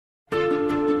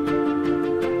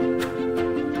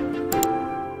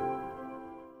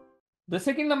The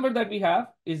second number that we have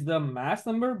is the mass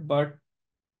number, but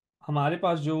हमारे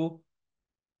पास जो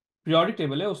periodic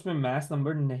table है उसमें mass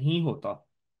number नहीं होता.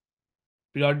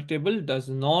 Periodic table does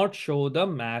not show the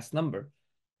mass number.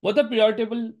 What the periodic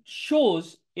table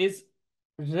shows is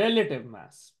relative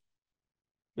mass,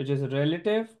 which is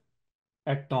relative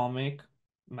atomic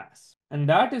mass. And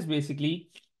that is basically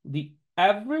the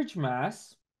average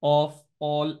mass of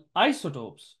all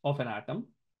isotopes of an atom.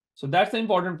 So that's the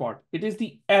important part. It is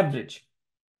the average.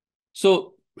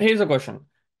 So here's a question.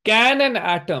 Can an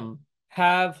atom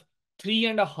have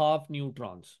 3.5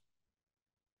 neutrons?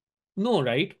 No,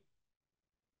 right?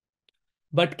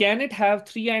 But can it have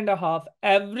 3.5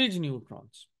 average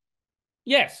neutrons?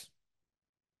 Yes.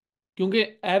 क्योंकि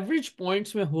average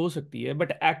points में हो सकती है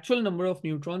but actual number of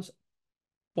neutrons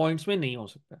points में नहीं हो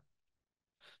सकता.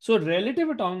 So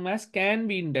relative atomic mass can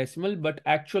be in decimal, but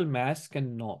actual mass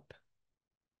cannot.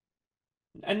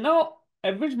 And now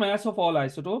average mass of all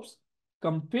isotopes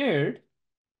compared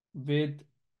with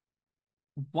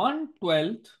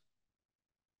 1/12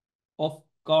 of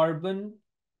carbon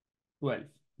 12.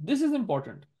 This is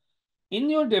important. In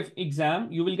your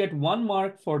exam, you will get 1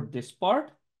 mark for this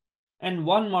part and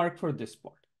 1 mark for this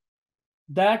part.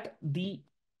 That the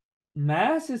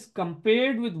mass is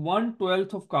compared with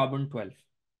 1/12 of carbon 12.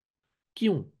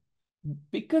 क्यों?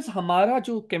 Because हमारा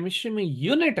जो chemistry में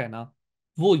unit है ना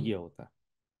वो ये होता है.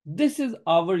 This is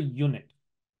our unit.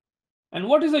 And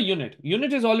what is a unit?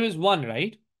 Unit is always 1,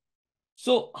 right?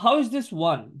 So how is this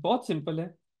 1? बहुत simple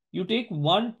है. You take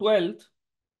 1/12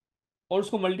 और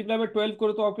उसको multiply by 12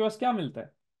 करो तो आपके पास क्या मिलता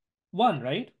है? 1,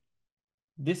 right?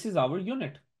 This is our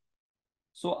unit.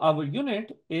 So our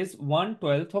unit is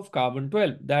 1/12 of carbon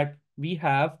 12. That we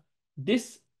have this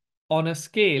on a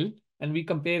scale and we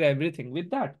compare everything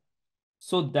with that.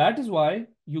 So that is why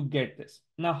you get this.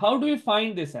 Now, how do we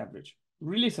find this average?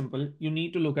 Really simple. You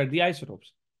need to look at the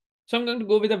isotopes. So I'm going to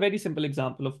go with a very simple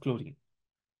example of chlorine.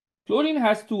 Chlorine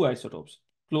has 2 isotopes,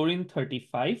 chlorine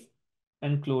 35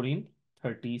 and chlorine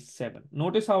 37.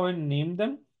 Notice how I named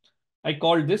them. I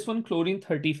called this one chlorine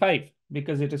 35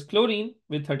 because it is chlorine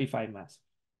with 35 mass.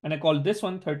 And I called this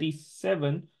one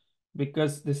 37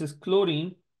 because this is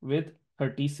chlorine with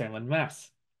 37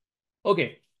 mass.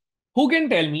 Okay, who can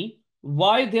tell me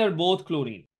why they are both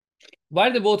chlorine? Why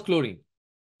are they both chlorine?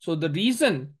 So the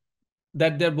reason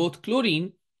that they're both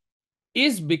chlorine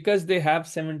is because they have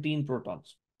 17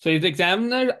 protons. So if the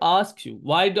examiner asks you,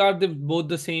 why are they both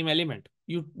the same element?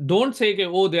 You don't say,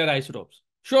 oh, they're isotopes.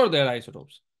 Sure, they're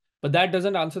isotopes. But that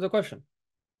doesn't answer the question.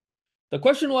 The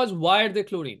question was, why are they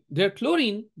chlorine? They're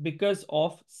chlorine because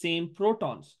of same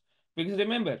protons. Because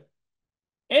remember,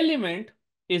 element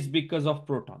is because of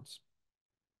protons.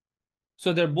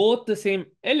 So they're both the same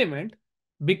element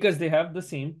because they have the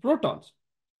same protons.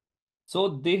 So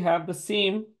they have the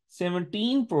same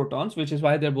 17 protons, which is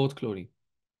why they're both chlorine.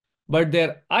 But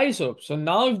they're isotopes. So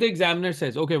now if the examiner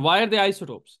says, okay, why are they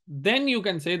isotopes? Then you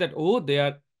can say that, oh, they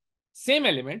are same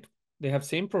element. They have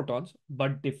same protons,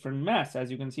 but different mass.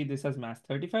 As you can see, this has mass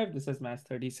 35, this has mass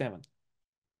 37.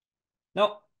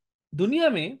 Now, दुनिया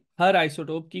में हर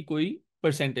isotope की कोई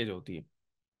percentage होती है.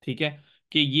 ठीक है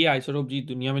कि ये आइसोटोप जी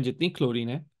दुनिया में जितनी क्लोरीन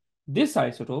है, this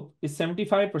isotope is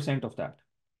 75% of that.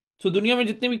 सो दुनिया में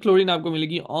जितनी भी क्लोरीन आपको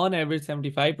मिलेगी on average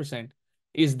 75%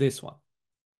 is this one.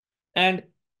 And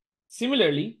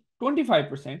similarly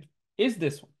 25% is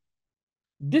this one.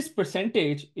 This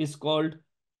percentage is called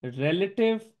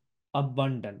relative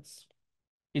abundance.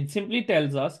 It simply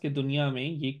tells us कि दुनिया में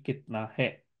ये कितना है.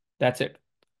 That's it.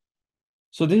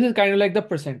 So this is kind of like the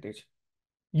percentage.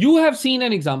 You have seen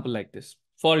an example like this.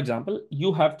 For example,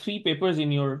 you have 3 papers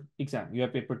in your exam. You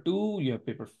have paper 2, you have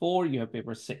paper 4, you have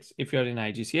paper 6 if you're in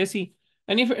IGCSE.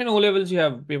 And if you're in O-levels, you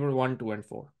have paper 1, 2, and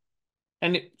 4.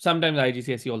 And sometimes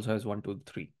IGCSE also has 1, 2,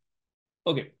 3.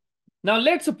 Okay. Now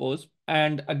let's suppose,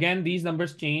 and again these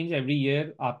numbers change every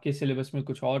year. आपके syllabus में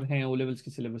कुछ और हैं, O-levels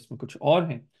के syllabus में कुछ और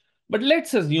हैं. But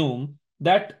let's assume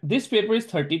that this paper is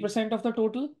 30% of the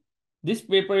total, this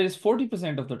paper is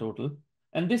 40% of the total,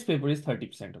 and this paper is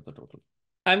 30% of the total.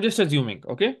 I'm just assuming,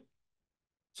 okay?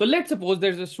 So let's suppose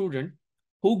there's a student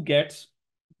who gets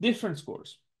different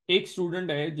scores. एक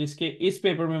student है जिसके इस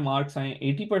paper में marks आए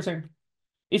 80%,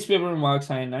 इस paper में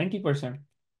marks आए 90%,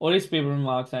 और इस पेपर में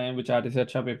मार्क्स आए बेचारे से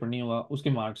अच्छा पेपर नहीं हुआ, उसके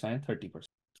मार्क्स आए 30%.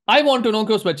 आई वॉन्ट टू नो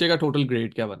कि उस बच्चे का टोटल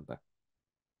ग्रेड क्या बनता है.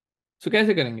 सो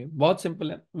कैसे करेंगे? बहुत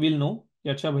सिंपल है. विल नो कि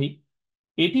अच्छा भाई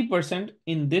 80%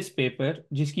 इन दिस पेपर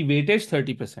जिसकी वेटेज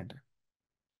 30% है.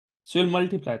 So will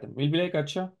multiply them. Will be like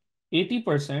अच्छा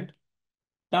 80%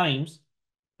 times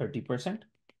 30%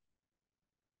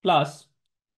 plus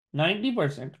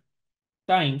 90%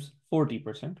 times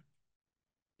 40%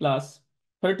 plus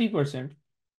 30%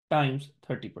 times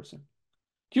 30%।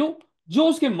 क्यों? जो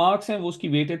उसके मार्क्स हैं वो उसकी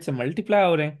वेटेज से मल्टीप्लाई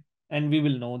हो रहे हैं, and we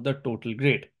will know the total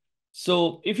grade.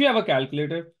 So if you have a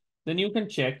calculator, then you can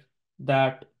check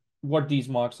that what these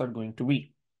marks are going to be.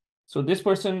 So this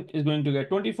person is going to get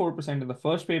 24% in the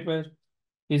first paper,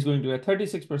 he's going to get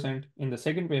 36% in the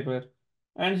second paper,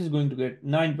 and he's going to get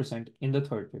 9% in the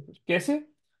third paper. कैसे?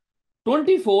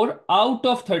 24 out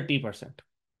of 30%,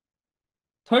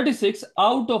 36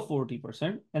 out of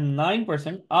 40%, and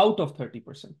 9% out of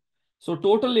 30%. So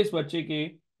total इस बच्चे के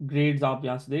grades आप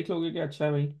यहां से देख लोगे कि अच्छा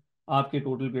है भाई, आपके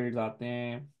टोटल ग्रेड्स आते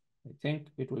हैं, I think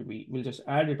it will be, we'll just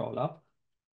add it all up.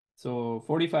 So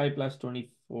 45 plus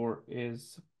 24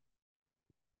 is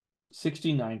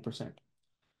 69%.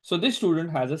 So this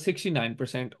student has a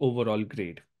 69% overall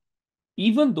grade.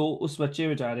 Even though उस बच्चे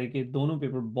बेचारे के दोनों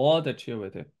पेपर बहुत अच्छे हुए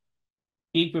थे,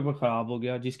 एक पेपर खराब हो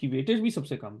गया जिसकी वेटेज भी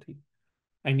सबसे कम थी,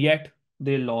 and yet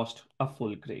they lost a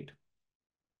full grade.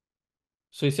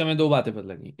 So इससे हमें दो बातें पता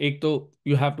लगी. एक तो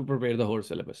you have to prepare the whole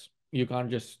syllabus. You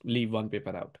can't just leave one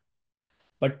paper out.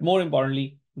 But more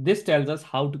importantly, this tells us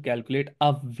how to calculate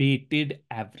a weighted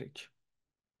average.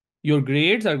 Your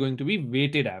grades are going to be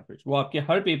weighted average. वो आपके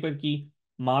हर paper की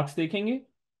marks देखेंगे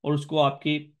और उसको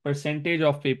आपके percentage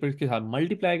of papers के साथ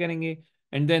multiply करेंगे.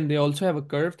 And then they also have a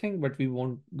curve thing, but we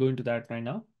won't go into that right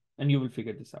now, and you will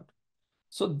figure this out.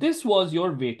 So this was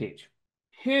your weightage.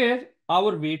 Here,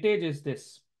 our weightage is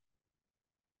this.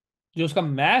 जो उसका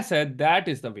mass है, that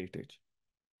is the weightage.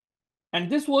 And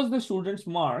this was the students'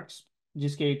 marks,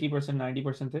 जिसके 80%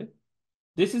 90% थे.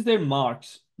 This is their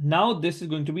marks. Now this is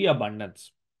going to be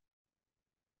abundance.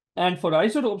 And for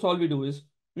isotopes, all we do is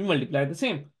we multiply the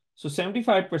same. So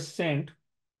 75%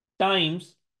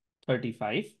 times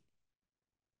 35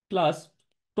 plus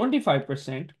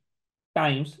 25%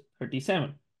 times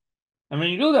 37. And when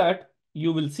you do that,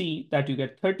 you will see that you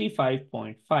get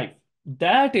 35.5.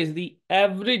 That is the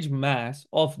average mass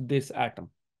of this atom.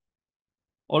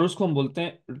 और उसको हम बोलते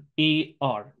हैं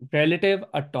AR, relative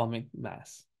atomic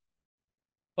mass.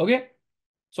 Okay?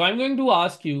 So I'm going to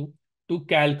ask you to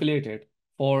calculate it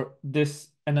for this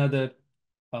another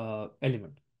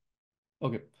element.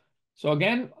 Okay. So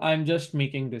again, I'm just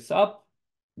making this up.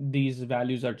 These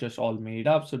values are just all made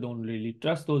up, so don't really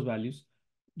trust those values,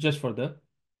 just for the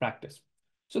practice.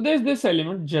 So there's this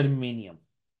element, germanium.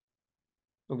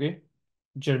 Okay,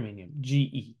 germanium,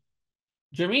 Ge.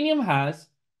 Germanium has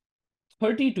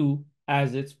 32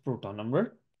 as its proton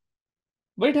number,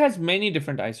 but it has many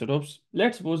different isotopes.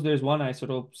 Let's suppose there's one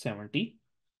isotope 70,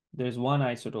 there's one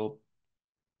isotope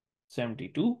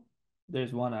 72,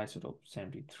 there's one isotope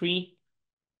 73,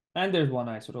 and there's one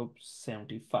isotope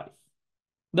 75.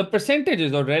 The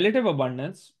percentages or relative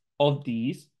abundance of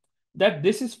these, that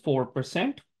this is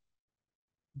 4%,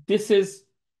 this is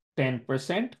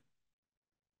 10%,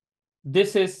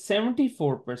 this is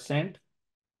 74%,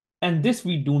 and this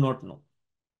we do not know.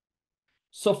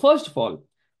 So first of all,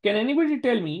 can anybody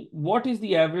tell me what is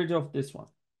the average of this one?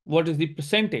 What is the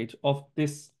percentage of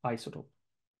this isotope?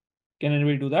 Can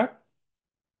anybody do that?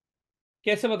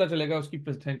 कैसे पता चलेगा उसकी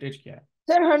percentage क्या है?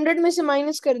 Sir 100 में से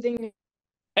minus कर देंगे.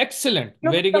 Excellent,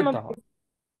 very good, Taha.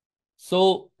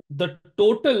 So the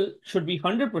total should be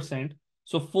 100%.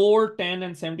 So 4, 10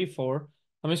 and 74.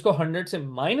 हम इसको 100 से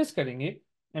minus करेंगे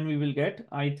and we will get,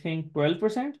 I think,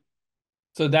 12%.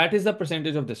 So that is the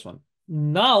percentage of this one.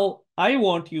 Now I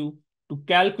want you to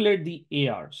calculate the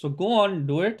AR. So go on,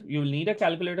 do it. You will need a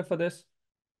calculator for this.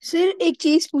 Sir एक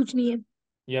चीज पूछनी है.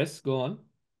 Yes, go on.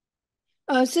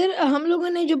 Sir हम लोगों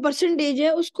ने जो percentage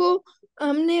है उसको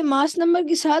हमने मास नंबर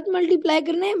के साथ मल्टीप्लाई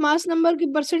करना है. मास नंबर की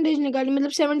परसेंटेज निकाली,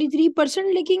 मतलब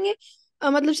 73% लिखेंगे.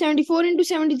 मतलब 74 इंटू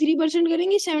 73%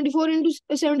 करेंगे.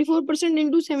 74%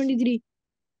 into 73.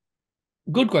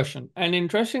 Good question. And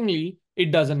interestingly,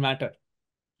 it doesn't matter.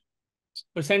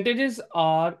 Percentages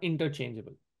are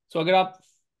interchangeable. So अगर आप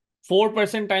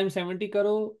 4% times 70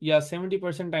 करो या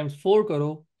 70% times 4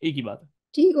 करो, एक ही बात है.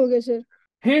 ठीक हो गया sir.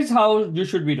 Here's how you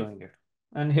should be doing it.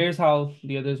 And here's how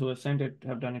the others who have sent it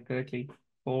have done it correctly.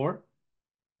 4,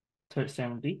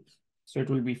 70. So it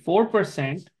will be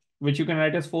 4%, which you can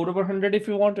write as 4 over 100 if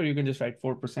you want, or you can just write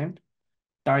 4%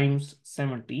 times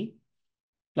 70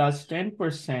 plus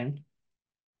 10%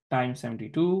 times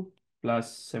 72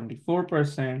 plus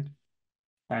 74%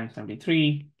 times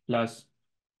 73 plus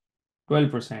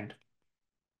 12%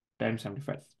 times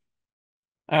 75.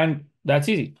 And that's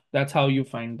easy. That's how you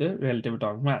find the relative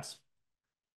atomic mass.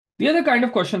 The other kind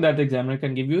of question that the examiner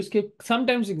can give you is कि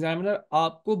sometimes examiner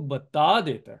आपको बता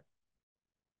देता है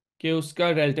कि उसका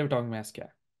relative atomic mass क्या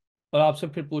है, और आपसे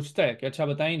फिर पूछता है कि अच्छा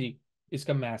बताएं जी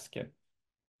इसका mass क्या है.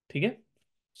 ठीक है?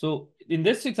 So in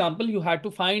this example, you had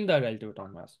to find the relative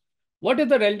atomic mass. What if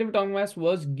the relative atomic mass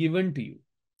was given to you?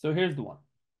 So here's the one.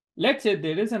 Let's say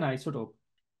there is an isotope,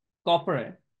 copper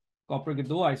है, copper के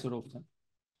दो isotopes हैं.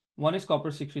 One is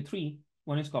copper 63,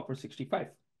 one is copper 65.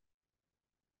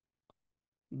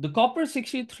 The copper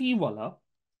 63 wala,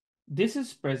 this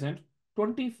is present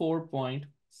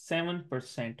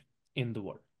 24.7% in the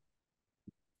world.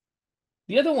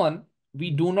 The other one,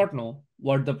 we do not know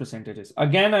what the percentage is.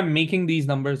 Again, I'm making these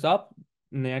numbers up.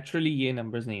 Naturally, ये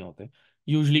numbers नहीं होते.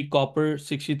 Usually copper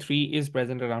 63 is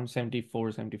present around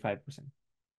 74-75%.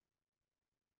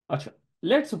 Achha,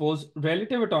 let's suppose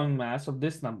relative atomic mass of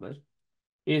this number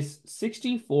is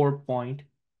 64 point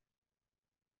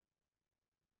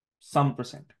some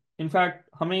percent. In fact,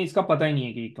 हमें इसका पता ही नहीं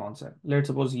है कि कौन सा है. Let's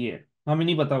suppose ये है. हमें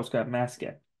नहीं पता उसका mass क्या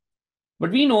है.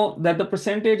 But we know that the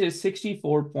percentage is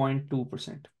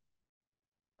 64.2%.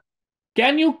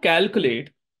 Can you calculate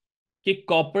कि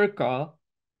कॉपर का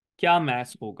क्या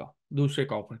mass होगा दूसरे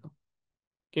कॉपर का?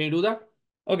 Can you do that?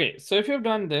 Okay, so if you've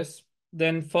done this,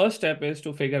 then first step is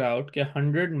to figure out कि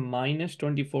 100 minus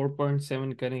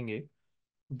 24.7 करेंगे,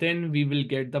 then we will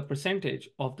get the percentage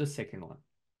of the second one,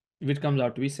 which comes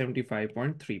out to be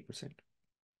 75.3%.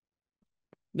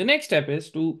 The next step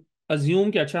is to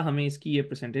assume कि अच्छा हमें इसकी ये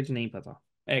percentage नहीं पता,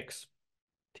 x,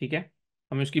 ठीक है?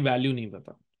 हमें उसकी value नहीं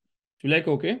पता. So like,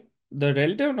 okay, the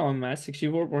relative atomic mass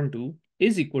 64.2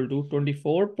 is equal to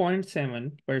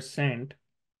 24.7%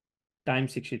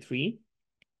 times 63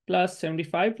 plus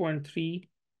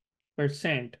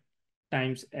 75.3%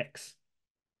 times x.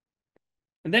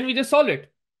 And then we just solve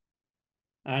it.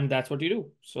 And that's what you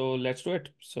do. So let's do it.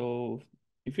 So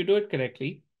if you do it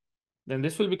correctly, then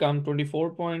this will become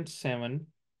 24.7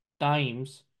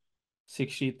 times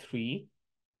 63.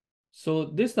 So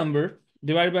this number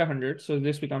divided by 100. So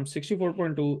this becomes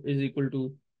 64.2 is equal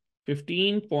to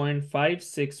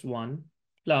 15.561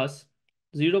 plus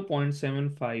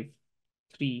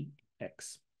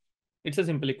 0.753x. It's a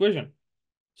simple equation.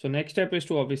 So next step is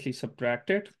to obviously subtract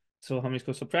it. So हम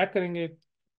इसको subtract करेंगे.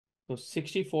 So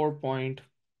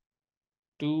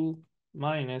 64.2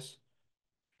 minus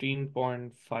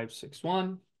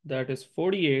 15.561, that is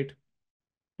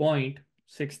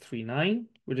 48.639,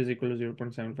 which is equal to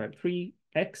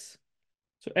 0.753x.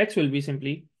 So x will be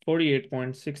simply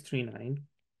 48.639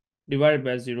 divided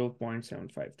by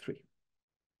 0.753.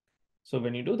 So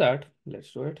when you do that,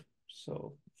 let's do it.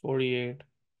 So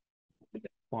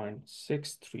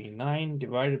 48.639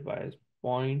 divided by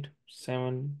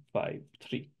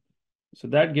 0.753. So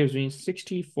that gives me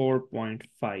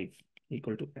 64.5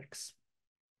 equal to x.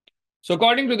 So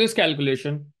according to this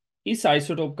calculation, इस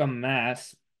isotope का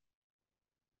mass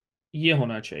ये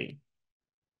होना चाहिए.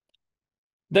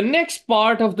 The next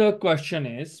part of the question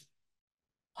is,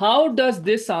 how does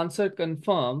this answer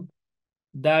confirm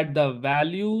that the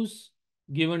values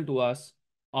given to us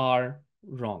are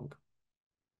wrong?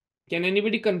 Can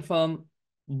anybody confirm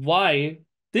why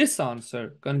this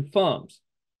answer confirms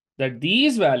that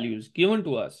these values given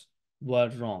to us were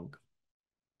wrong?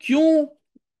 क्यों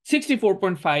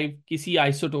 64.5 किसी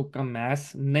isotope का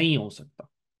mass नहीं हो सकता?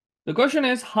 The question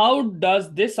is, how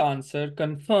does this answer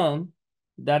confirm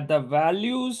that the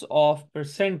values of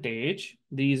percentage,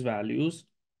 these values,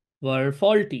 were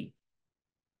faulty?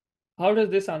 How does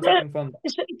this answer confirm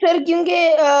that? Sir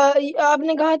क्योंकि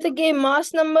आपने कहा था कि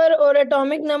मास नंबर और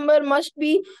atomic number must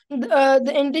be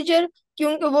the integer,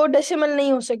 क्योंकि वो decimal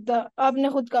नहीं हो सकता, आपने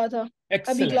खुद कहा था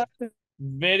अभी क्लास Excellent. में.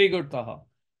 Very good, Taha.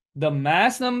 The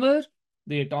mass number,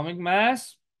 the atomic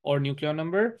mass or nuclear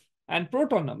number, and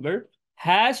proton number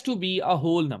has to be a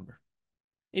whole number.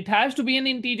 It has to be an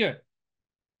integer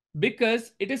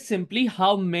because it is simply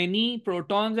how many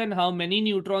protons and how many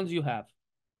neutrons you have.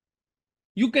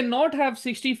 You cannot have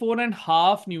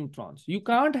 64.5 neutrons. You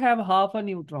can't have half a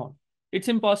neutron. It's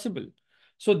impossible.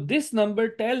 So this number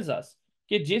tells us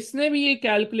कि जिसने भी ये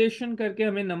calculation करके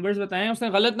हमें numbers बताए हैं उसने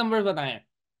गलत नंबर्स बताए हैं,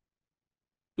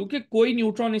 क्योंकि कोई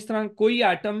न्यूट्रॉन इस तरह, कोई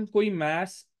एटम, कोई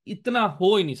मास इतना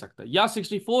हो ही नहीं सकता. या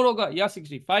 64 होगा, या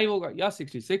 65 होगा, या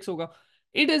 66 होगा.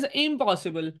 It is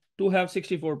impossible to have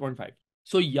 64.5.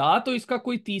 सो या तो इसका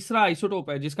कोई तीसरा आइसोटोप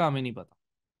है जिसका हमें नहीं पता,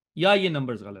 या ये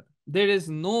नंबर्स गलत है. There is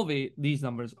no way these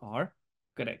numbers are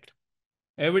correct.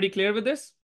 Everybody clear with this?